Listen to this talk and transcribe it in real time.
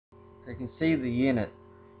you can see the unit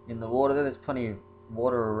in the water there. There's plenty of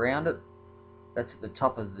water around it. That's at the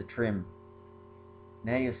top of the trim.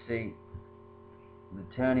 Now you see the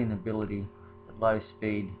turning ability at low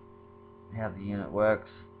speed, how the unit works.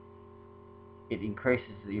 It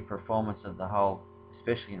increases the performance of the hull,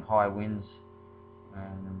 especially in high winds.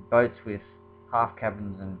 Boats with half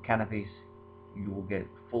cabins and canopies, you will get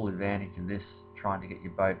full advantage of this, trying to get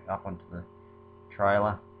your boat up onto the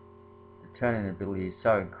trailer. The turning ability is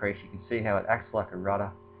so increased. You can see how it acts like a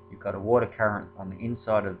rudder. You've got a water current on the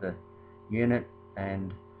inside of the unit,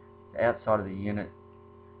 and the outside of the unit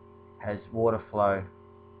has water flow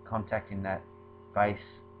contacting that base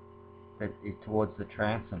that is towards the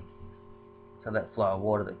transom. So that flow of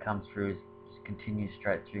water that comes through just continues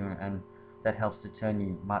straight through, and that helps to turn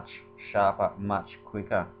you much sharper, much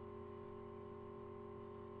quicker.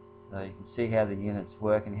 So you can see how the units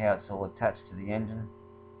work and how it's all attached to the engine.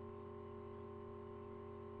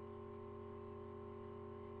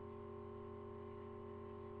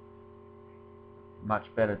 Much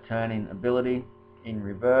better turning ability in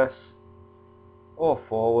reverse or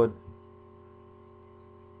forward.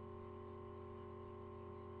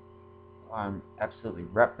 I'm absolutely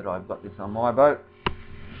rapt that I've got this on my boat.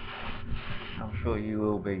 I'm sure you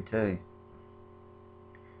will be too.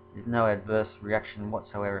 There's no adverse reaction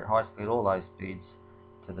whatsoever at high speed or low speeds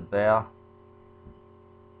to the bow.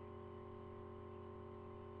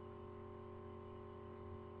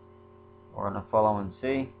 Or on a follow and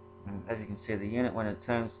see. And as you can see, the unit, when it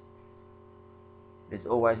turns, there's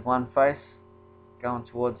always one face going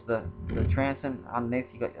towards the transom. Underneath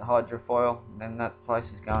you've got your hydrofoil, and then that place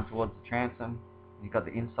is going towards the transom. You've got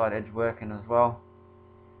the inside edge working as well,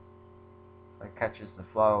 so it catches the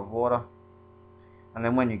flow of water. And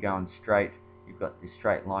then when you're going straight, you've got this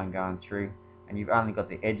straight line going through, and you've only got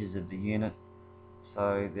the edges of the unit,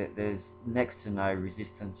 so there's next to no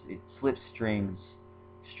resistance. It slipstreams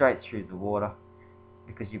straight through the water,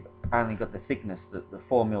 because you've only got the thickness, the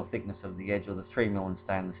 4mm thickness of the edge, or the 3mm in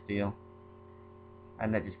stainless steel,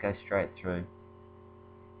 and that just goes straight through.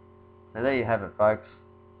 So there you have it, folks.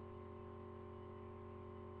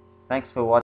 Thanks for watching.